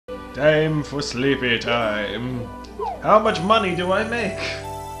Time for sleepy time. How much money do I make?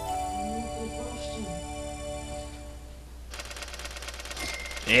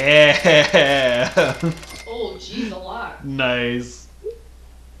 Yeah! Oh, geez, a lot. Nice.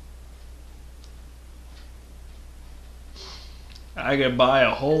 I could buy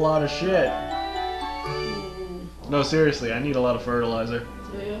a whole lot of shit. No, seriously, I need a lot of fertilizer.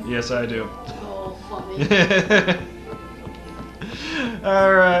 Do you? Yes, I do. Oh, funny.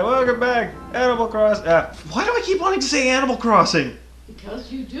 Alright, welcome back. Animal Crossing. Why do I keep wanting to say Animal Crossing?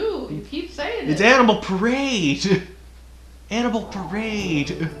 Because you do. You keep saying It's it. Animal Parade. Animal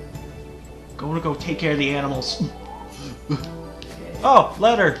Parade. Going to go take care of the animals. Oh,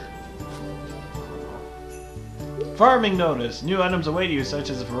 letter. Farming notice. New items await you,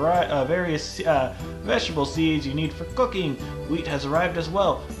 such as various vegetable seeds you need for cooking. Wheat has arrived as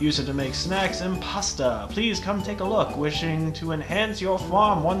well. Use it to make snacks and pasta. Please come take a look. Wishing to enhance your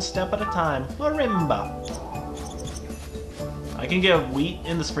farm one step at a time. Marimba. I can get wheat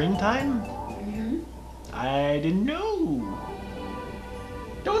in the springtime? Mm-hmm. I didn't know.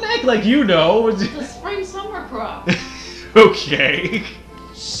 Don't act like you know. The spring summer crop. Okay.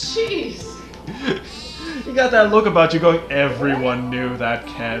 Jeez. You got that look about you going, everyone knew that,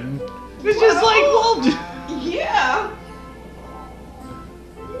 Ken. It's just like, well, Yeah.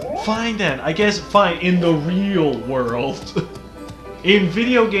 fine then. I guess fine in the real world. In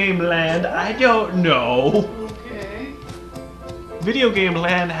video game land, I don't know. Okay. Video game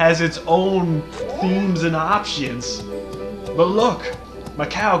land has its own themes and options. But look, my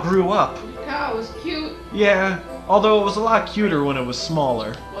cow grew up. Cow was cute. Yeah, although it was a lot cuter when it was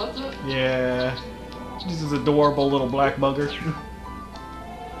smaller. Was it? Yeah. This is adorable little black bugger.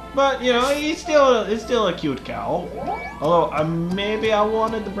 But, you know, it's still a cute cow. Although, maybe I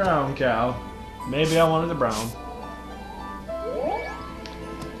wanted the brown cow. Maybe I wanted the brown.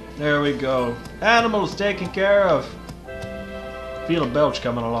 There we go. Animals taken care of. Feel a belch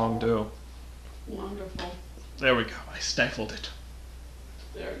coming along, too. Wonderful. There we go. I stifled it.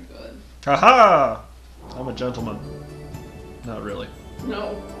 Very good. Haha! I'm a gentleman. Not really.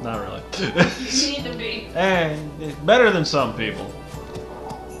 No. Not really. You need to be. Hey, it's better than some people.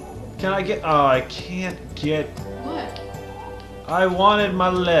 Can I get... Oh, I can't get... What? I wanted my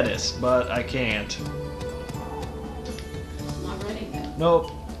lettuce, but I can't. Not ready yet. Nope.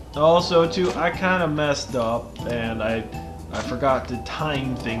 Also, too, I kind of messed up, and I forgot to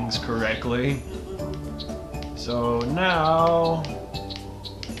time things correctly. So now...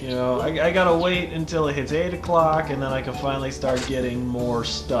 You know, I gotta wait until it hits 8 o'clock, and then I can finally start getting more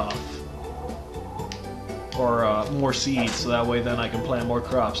stuff. Or more seeds, so that way then I can plant more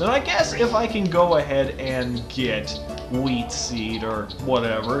crops. And I guess if I can go ahead and get wheat seed or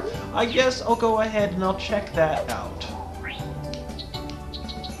whatever, I guess I'll go ahead and I'll check that out.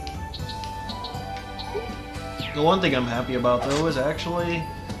 The one thing I'm happy about though is actually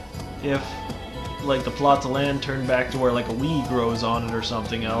if like the plots of land turn back to where like a weed grows on it or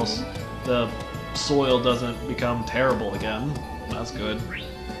something else, the soil doesn't become terrible again. That's good.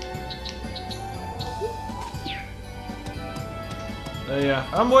 Yeah,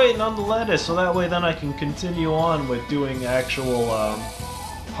 I'm waiting on the lettuce so that way then I can continue on with doing actual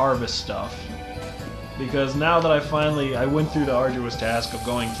harvest stuff. Because now that I went through the arduous task of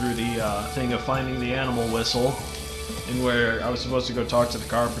going through the thing of finding the animal whistle, and where I was supposed to go talk to the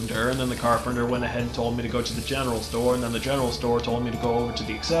carpenter, and then the carpenter went ahead and told me to go to the general store, and then the general store told me to go over to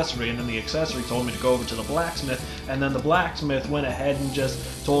the accessory, and then the accessory told me to go over to the blacksmith, and then the blacksmith went ahead and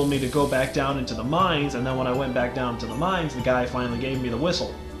just told me to go back down into the mines, and then when I went back down to the mines, the guy finally gave me the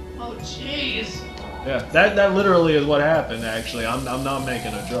whistle. Oh, jeez. Yeah, that literally is what happened, actually. I'm not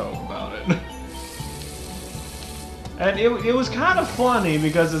making a joke about it. And it was kind of funny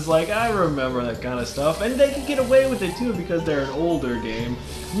because it's like, I remember that kind of stuff. And they can get away with it too because they're an older game.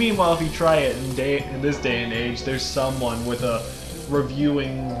 Meanwhile, if you try it in this day and age, there's someone with a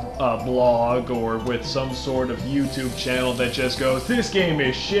reviewing blog or with some sort of YouTube channel that just goes, this game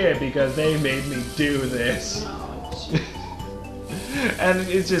is shit because they made me do this. Oh, And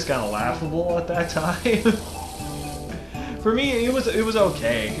it's just kind of laughable at that time. For me, it was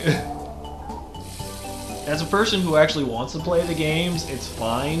okay. As a person who actually wants to play the games, it's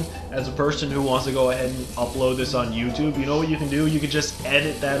fine. As a person who wants to go ahead and upload this on YouTube, you know what you can do? You can just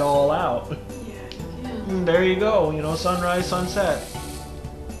edit that all out. yeah, you can. And there you go, you know, sunrise, sunset.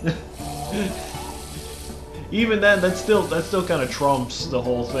 Even then, that still kind of trumps the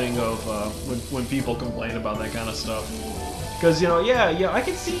whole thing of when people complain about that kind of stuff. Because, you know, yeah, I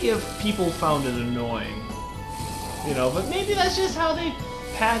can see if people found it annoying. You know, but maybe that's just how they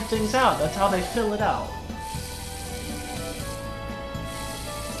pad things out. That's how they fill it out.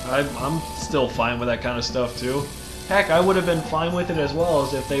 I'm still fine with that kind of stuff too. Heck, I would have been fine with it as well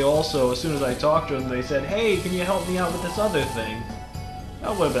as if they also, as soon as I talked to them, they said, "Hey, can you help me out with this other thing?" I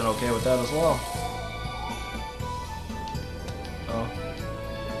would have been okay with that as well. Oh.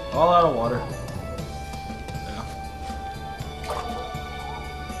 All out of water. Yeah.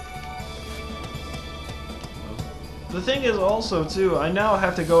 The thing is also, too, I now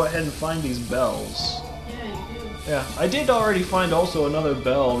have to go ahead and find these bells. Yeah, you do. Yeah, I did already find also another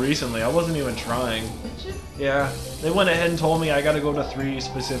bell recently. I wasn't even trying. Did you? Yeah, they went ahead and told me I gotta go to 3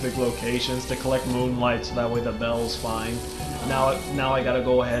 specific locations to collect moonlight so that way the bell's fine. Now I gotta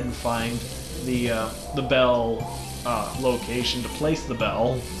go ahead and find the bell location to place the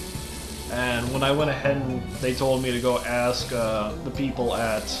bell. And when I went ahead and they told me to go ask the people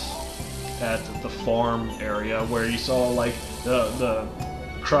at the farm area where you saw like the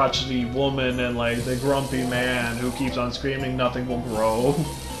crotchety woman and like the grumpy man who keeps on screaming nothing will grow.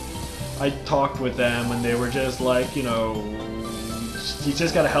 I talked with them and they were just like, you know, you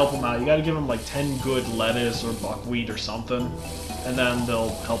just gotta help them out. You gotta give them like 10 good lettuce or buckwheat or something, and then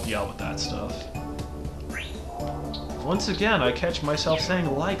they'll help you out with that stuff. Once again, I catch myself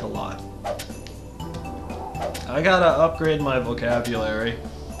saying like a lot. I gotta upgrade my vocabulary.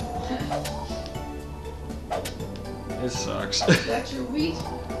 It sucks. Is that your wheat?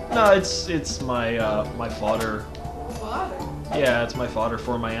 No, it's my my fodder. Fodder? Yeah, it's my fodder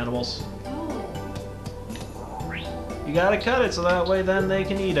for my animals. Oh. You gotta cut it so that way then they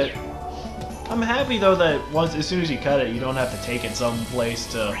can eat it. I'm happy though that as soon as you cut it, you don't have to take it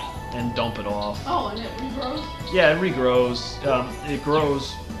someplace and dump it off. Oh, and it regrows? Yeah, it regrows. It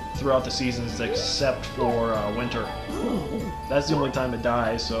grows throughout the seasons except for winter. That's the only time it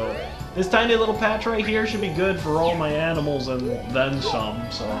dies, so this tiny little patch right here should be good for all my animals and then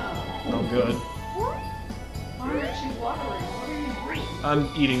some, so no good. Why aren't you watering? What are you doing? I'm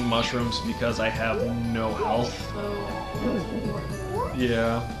eating mushrooms because I have no health. Oh, that's important.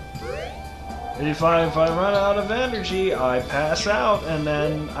 Yeah. If I run out of energy, I pass out and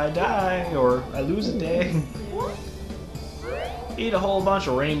then I die or I lose a day. Eat a whole bunch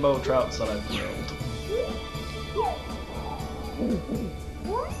of rainbow trouts that I've grilled.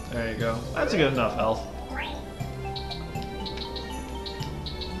 There you go. That's a good enough health.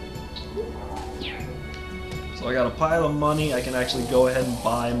 So I got a pile of money. I can actually go ahead and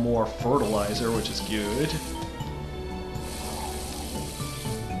buy more fertilizer, which is good.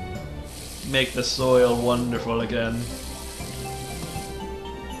 Make the soil wonderful again.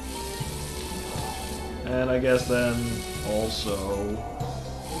 And I guess then also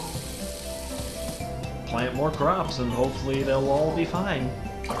plant more crops and hopefully they'll all be fine.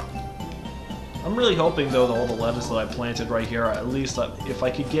 I'm really hoping though that all the lettuce that I planted right here, at least if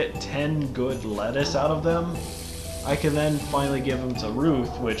I could get 10 good lettuce out of them, I can then finally give them to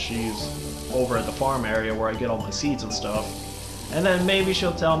Ruth, which she's over at the farm area where I get all my seeds and stuff. And then maybe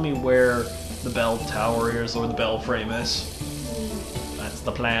she'll tell me where the bell tower is or the bell frame is. That's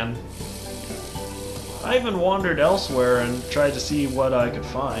the plan. I even wandered elsewhere and tried to see what I could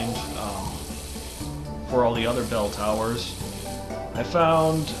find for all the other bell towers. I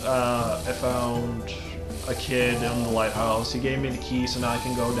found a kid in the lighthouse. He gave me the key, so now I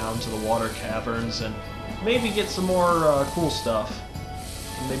can go down to the water caverns and maybe get some more cool stuff.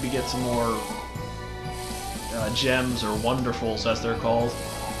 Maybe get some more gems or wonderfuls, as they're called.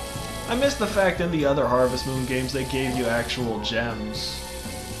 I miss the fact in the other Harvest Moon games they gave you actual gems.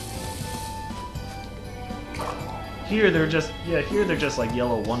 Here they're just like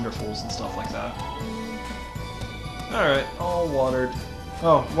yellow wonderfuls and stuff like that. Alright, all watered.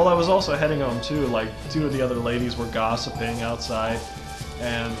 Oh, well I was also heading home too, like 2 of the other ladies were gossiping outside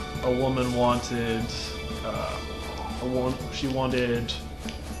and a woman wanted she wanted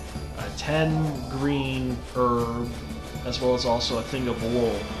 10 green herb as well as also a thing of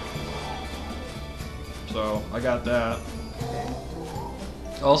wool. So I got that.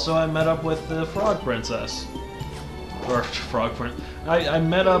 Also I met up with the frog princess. Or frog prince. I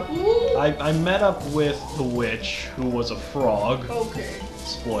met up with the witch who was a frog. Okay.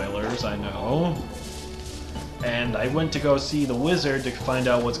 Spoilers, I know. And I went to go see the wizard to find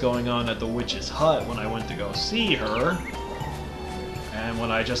out what's going on at the witch's hut when I went to go see her. And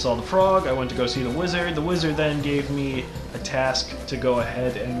when I just saw the frog, I went to go see the wizard. The wizard then gave me a task to go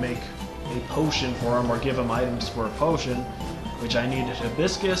ahead and make a potion for him or give him items for a potion, which I needed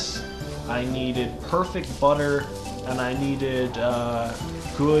hibiscus, I needed perfect butter, and I needed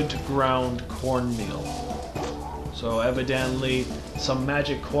good ground cornmeal. So evidently, some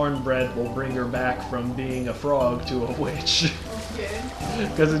magic cornbread will bring her back from being a frog to a witch. Okay.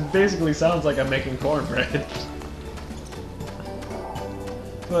 Because it basically sounds like I'm making cornbread.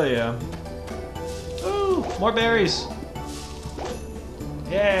 But yeah. Ooh, more berries.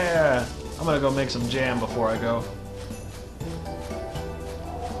 Yeah. I'm gonna go make some jam before I go.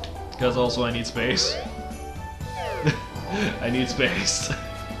 Because also I need space. I need space.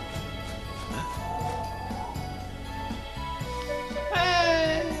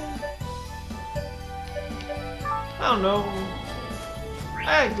 I don't know.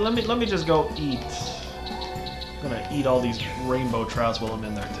 Hey, let me just go eat. I'm gonna eat all these rainbow trouts while I'm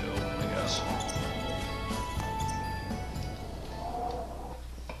in there too, I guess.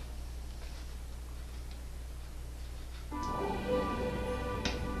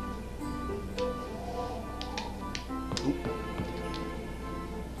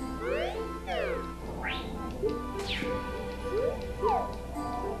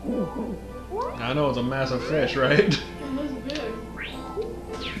 I know it's a massive fish, right? It looks big.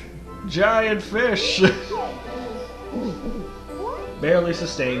 Giant fish! Barely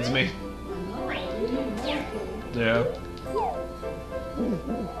sustains me. Yeah.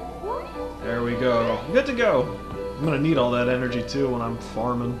 There we go. Good to go. I'm gonna need all that energy too when I'm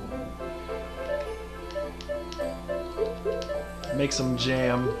farming. Make some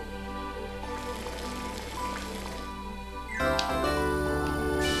jam.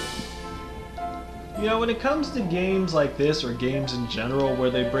 You know, when it comes to games like this, or games in general,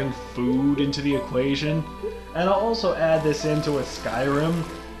 where they bring food into the equation, and I'll also add this into a Skyrim,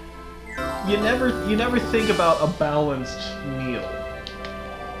 you never think about a balanced meal.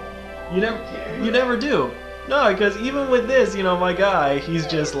 You never do. No, because even with this, you know, my guy, he's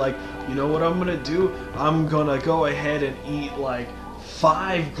just like, you know what I'm gonna do? I'm gonna go ahead and eat like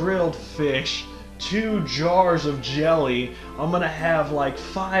 5 grilled fish, 2 jars of jelly, I'm gonna have like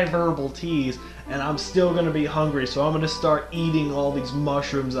 5 herbal teas, and I'm still gonna be hungry, so I'm gonna start eating all these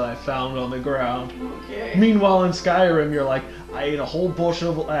mushrooms that I found on the ground. Okay. Meanwhile in Skyrim, you're like, I ate a whole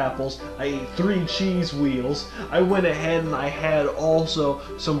bushel of apples, I ate 3 cheese wheels, I went ahead and I had also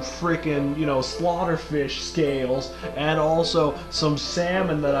some frickin', you know, slaughterfish scales, and also some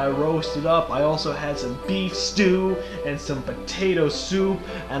salmon that I roasted up. I also had some beef stew, and some potato soup,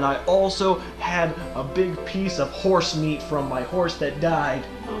 and I also had a big piece of horse meat from my horse that died.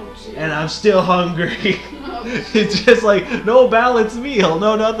 Oh, gee. And I'm still hungry. Oh, It's just like, no balanced meal,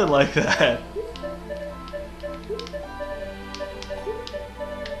 no nothing like that.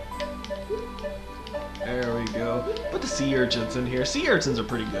 There we go. Put the sea urchins in here. Sea urchins are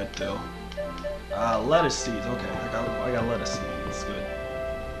pretty good too. Lettuce seeds. Okay, I got lettuce seeds. Good.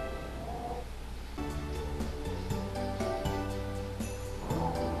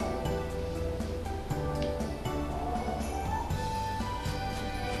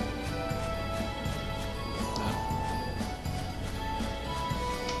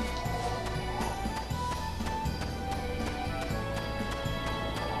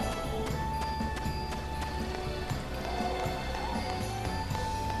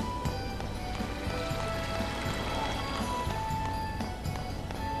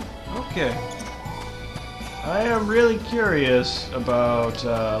 Okay. I am really curious about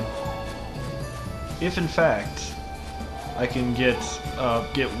if, in fact, I can get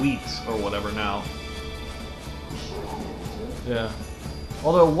wheat or whatever now. Yeah.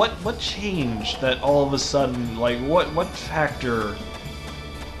 Although, what changed that all of a sudden? Like, what factor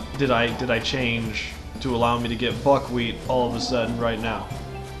did I change to allow me to get buckwheat all of a sudden right now,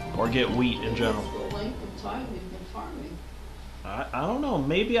 or get wheat in general? The length of time we've been farming. I don't know,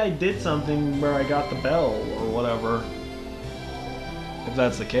 maybe I did something where I got the bell or whatever, if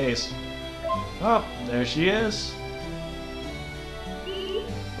that's the case. Oh, there she is.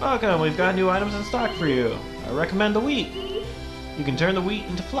 Welcome, we've got new items in stock for you. I recommend the wheat. You can turn the wheat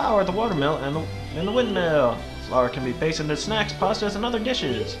into flour at the watermill and in the windmill. Flour can be pasted into snacks, pastas, and other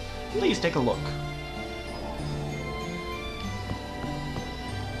dishes. Please take a look.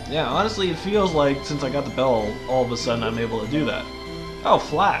 Yeah, honestly, it feels like since I got the bell, all of a sudden I'm able to do that. Oh,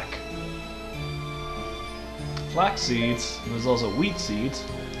 flax. Flax seeds. There's also wheat seeds.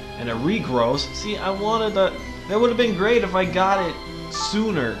 And it regrows. See, I wanted that. That would have been great if I got it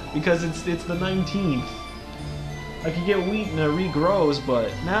sooner, because it's the 19th. I could get wheat and it regrows,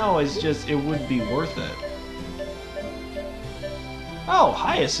 but now it's just, it would be worth it. Oh,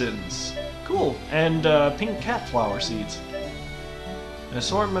 hyacinths. Cool. And pink cat flower seeds. An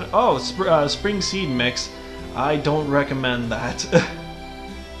assortment. Oh, spring seed mix. I don't recommend that.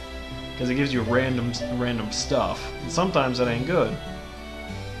 Because it gives you random stuff. And sometimes that ain't good.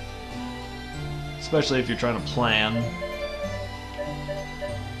 Especially if you're trying to plan.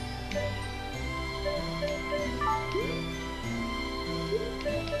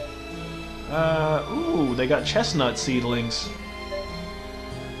 Ooh, they got chestnut seedlings.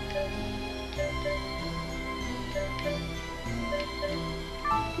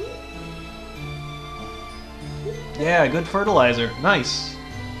 Yeah, good fertilizer. Nice.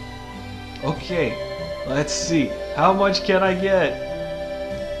 Okay, let's see. How much can I get?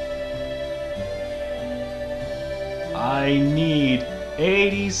 I need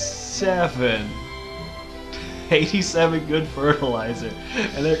 87. 87 good fertilizer.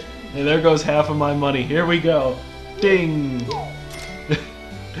 And there goes half of my money. Here we go. Ding!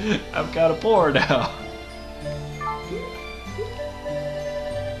 I've got a pour now.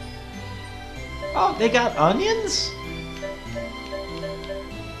 Oh, they got onions?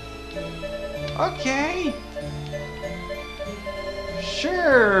 Okay.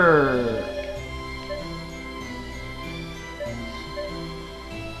 Sure.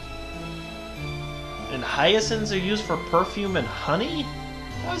 And hyacinths are used for perfume and honey?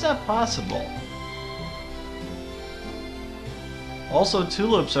 How is that possible? Also,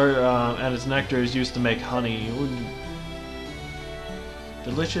 tulips are, and its nectar is used to make honey. Ooh.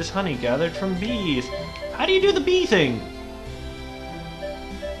 Delicious honey gathered from bees. How do you do the bee thing?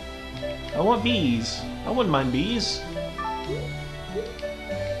 I want bees. I wouldn't mind bees.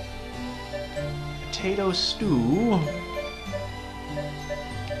 Potato stew.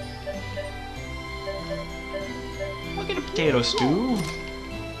 I'll get a potato stew.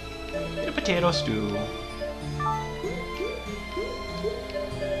 Get a potato stew.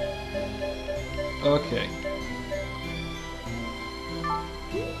 Okay.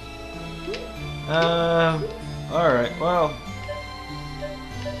 Alright, well.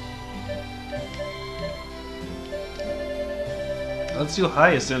 Let's do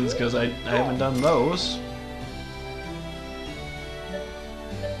hyacinths, because I haven't done those.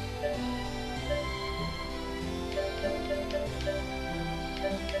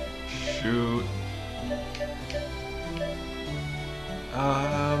 Shoot.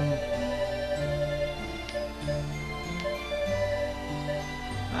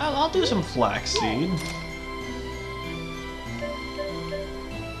 I'll do some flaxseed.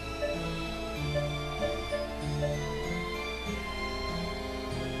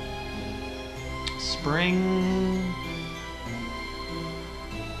 Spring.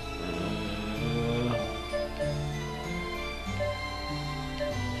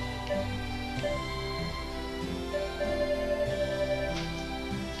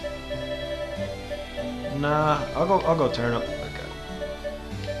 Nah, I'll go turnip. Okay.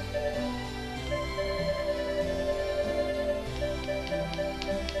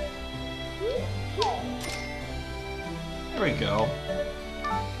 There we go.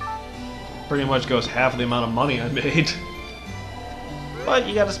 Pretty much goes half the amount of money I made. But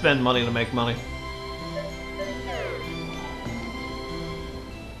you gotta spend money to make money.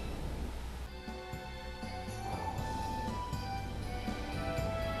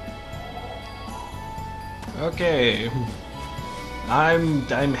 Okay.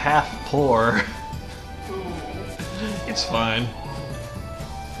 I'm half poor. It's fine.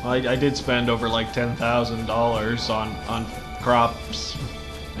 I did spend over like $10,000 on crops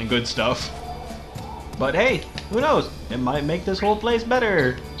and good stuff. But hey, who knows? It might make this whole place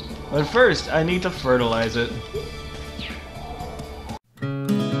better. But first, I need to fertilize it.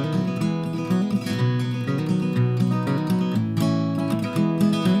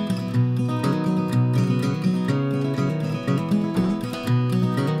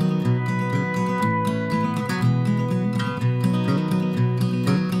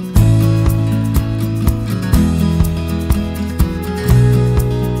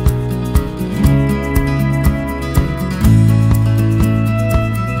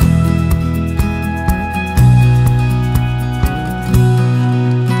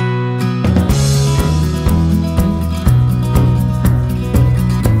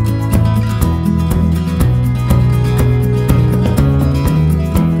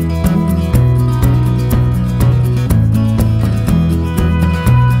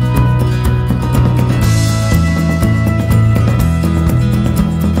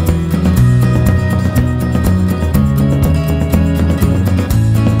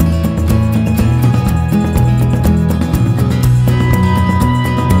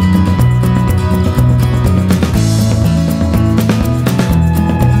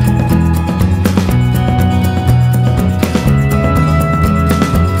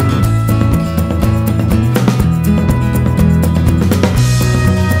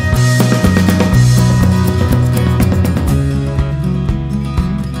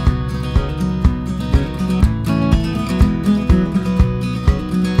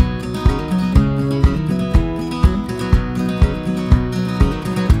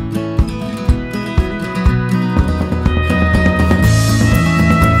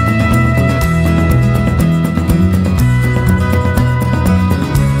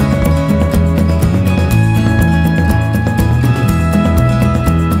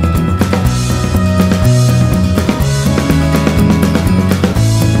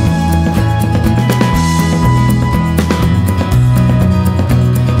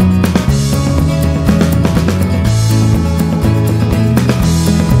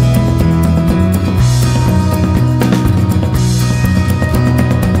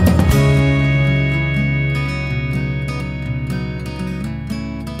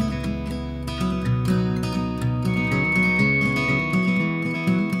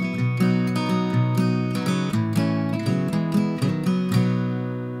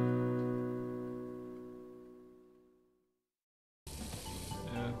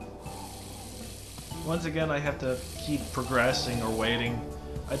 Once again, I have to keep progressing or waiting.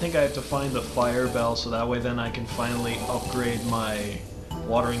 I think I have to find the fire bell so that way then I can finally upgrade my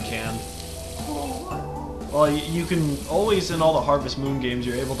watering can. Well, you can always, in all the Harvest Moon games,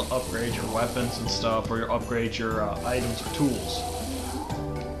 you're able to upgrade your weapons and stuff, or you upgrade your items or tools.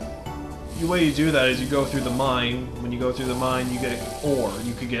 The way you do that is you go through the mine. When you go through the mine, you get ore.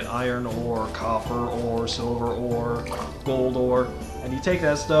 You could get iron ore, copper ore, silver ore, gold ore, and you take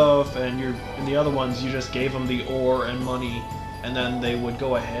that stuff, and in the other ones, you just gave them the ore and money, and then they would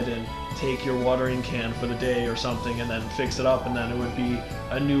go ahead and take your watering can for the day or something and then fix it up, and then it would be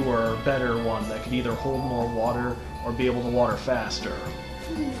a newer, better one that could either hold more water or be able to water faster.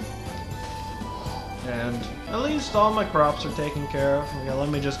 And at least all my crops are taken care of. Okay, let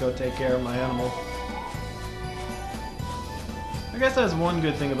me just go take care of my animal. I guess that's one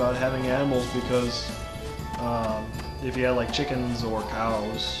good thing about having animals, because if you had like chickens or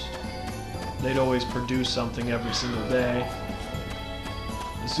cows, they'd always produce something every single day.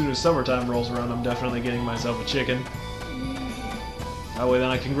 As soon as summertime rolls around, I'm definitely getting myself a chicken. That way then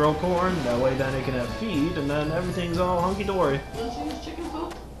I can grow corn, that way then it can have feed, and then everything's all hunky-dory. Don't you use chicken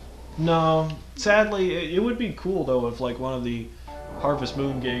poop? No, sadly, it would be cool though if like one of the Harvest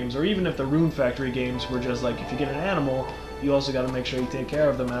Moon games, or even if the Rune Factory games were just like, if you get an animal, you also got to make sure you take care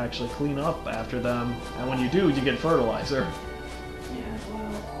of them and actually clean up after them, and when you do, you get fertilizer. Yeah,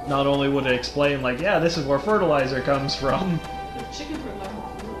 well... Not only would it explain like, yeah, this is where fertilizer comes from. The chicken fertilizer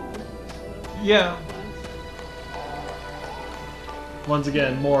is really good. Yeah. Once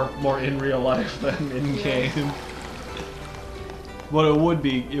again, more in real life than in game. But it would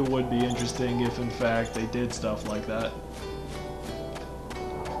be interesting if in fact they did stuff like that.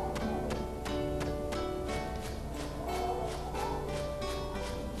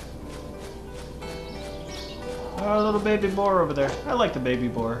 Oh, a little baby boar over there. I like the baby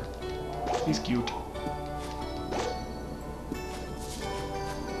boar. He's cute.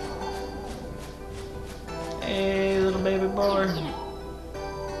 Hey, little baby boar.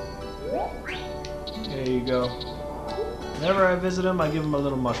 There you go. Whenever I visit him, I give him a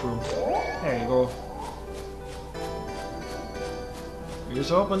little mushroom. There you go.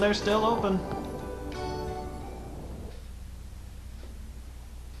 Here's open, they're still open.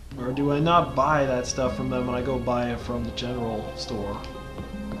 Or do I not buy that stuff from them when I go buy it from the general store?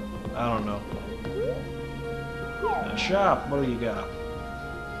 I don't know. Shop, what do you got?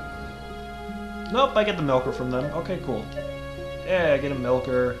 Nope, I get the milker from them. Okay, cool. Yeah, I get a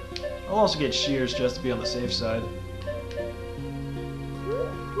milker. I'll also get shears just to be on the safe side.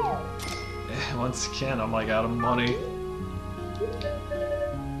 Once again, I'm like out of money.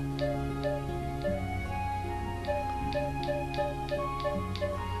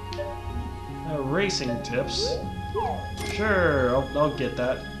 Racing tips. Sure, I'll get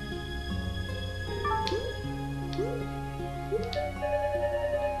that.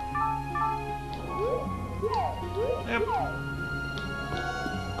 Yep.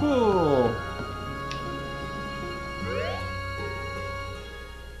 Cool.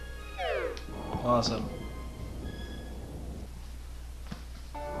 Awesome.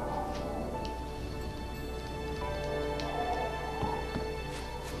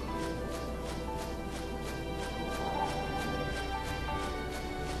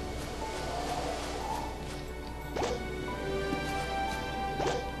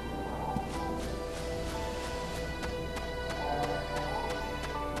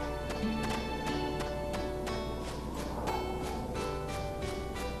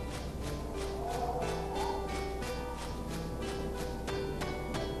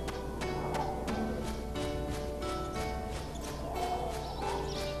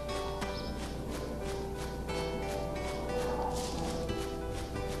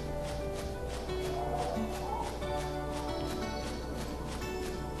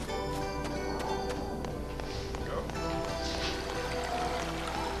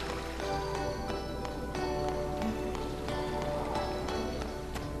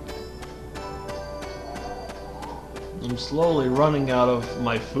 I'm slowly running out of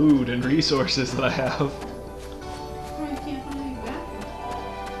my food and resources that I have. Why you can't find any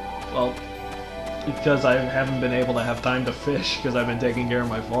back? Well, because I haven't been able to have time to fish because I've been taking care of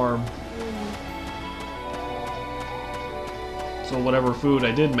my farm. So whatever food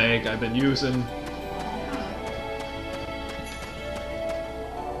I did make, I've been using.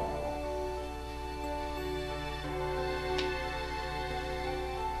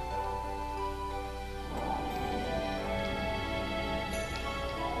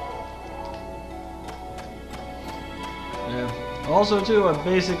 Also, too,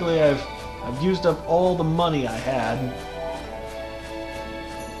 I've used up all the money I had.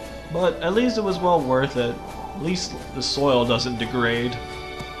 But at least it was well worth it. At least the soil doesn't degrade,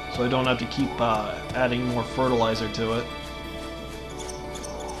 so I don't have to keep adding more fertilizer to it.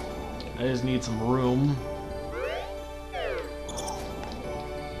 I just need some room.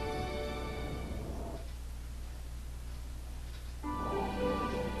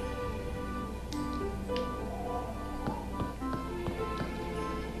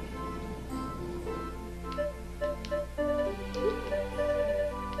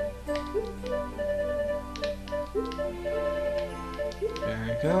 There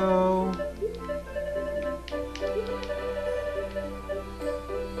we go.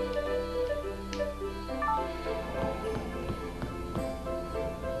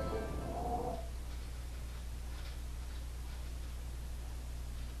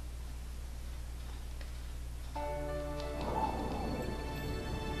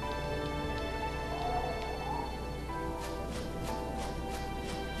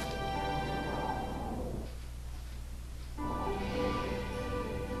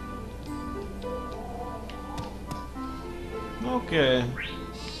 Okay.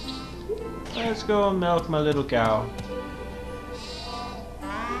 Let's go and milk my little cow.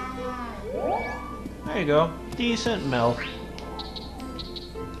 There you go. Decent milk.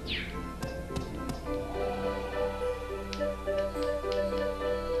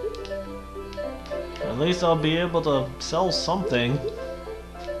 At least I'll be able to sell something.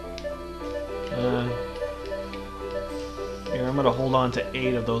 Here, I'm gonna hold on to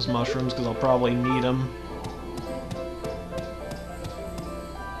 8 of those mushrooms because I'll probably need them.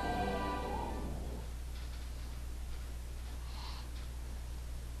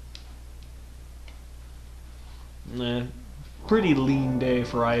 Pretty lean day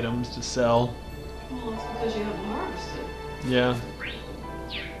for items to sell. Well, it's because you haven't harvested. Yeah.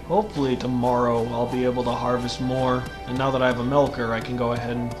 Hopefully tomorrow I'll be able to harvest more. And now that I have a milker, I can go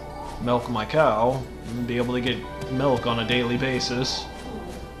ahead and milk my cow and be able to get milk on a daily basis.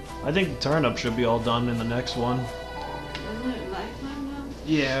 I think the turnip should be all done in the next one. Isn't it nighttime now?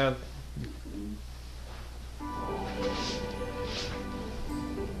 Yeah.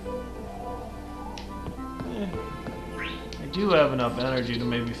 I do have enough energy to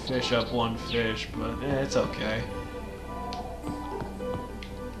maybe fish up one fish, but it's okay.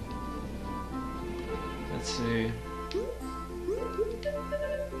 Let's see.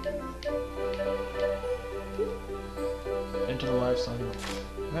 Enter the life cycle.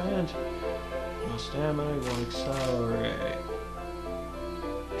 And no stamina will accelerate.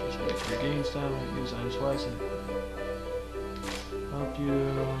 Just wait for your gain stamina. Use items wisely. Help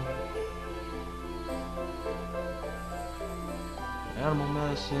you. Animal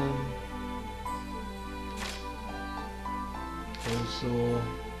medicine. Coastal.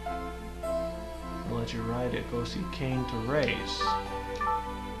 I'll let you ride it. Go see Kane to race.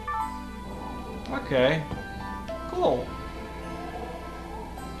 Okay. Cool.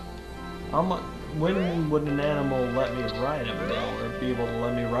 When would an animal let me ride him though, or be able to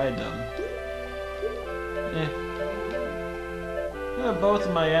let me ride them? Yeah, both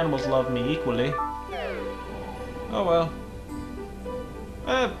of my animals love me equally. Oh well.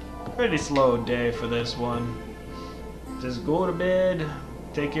 Pretty slow day for this one. Just go to bed,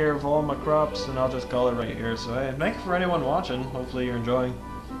 take care of all my crops, and I'll just call it right here. So hey, thank you for anyone watching. Hopefully you're enjoying.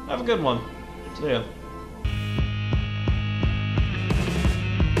 Have a good one. See ya.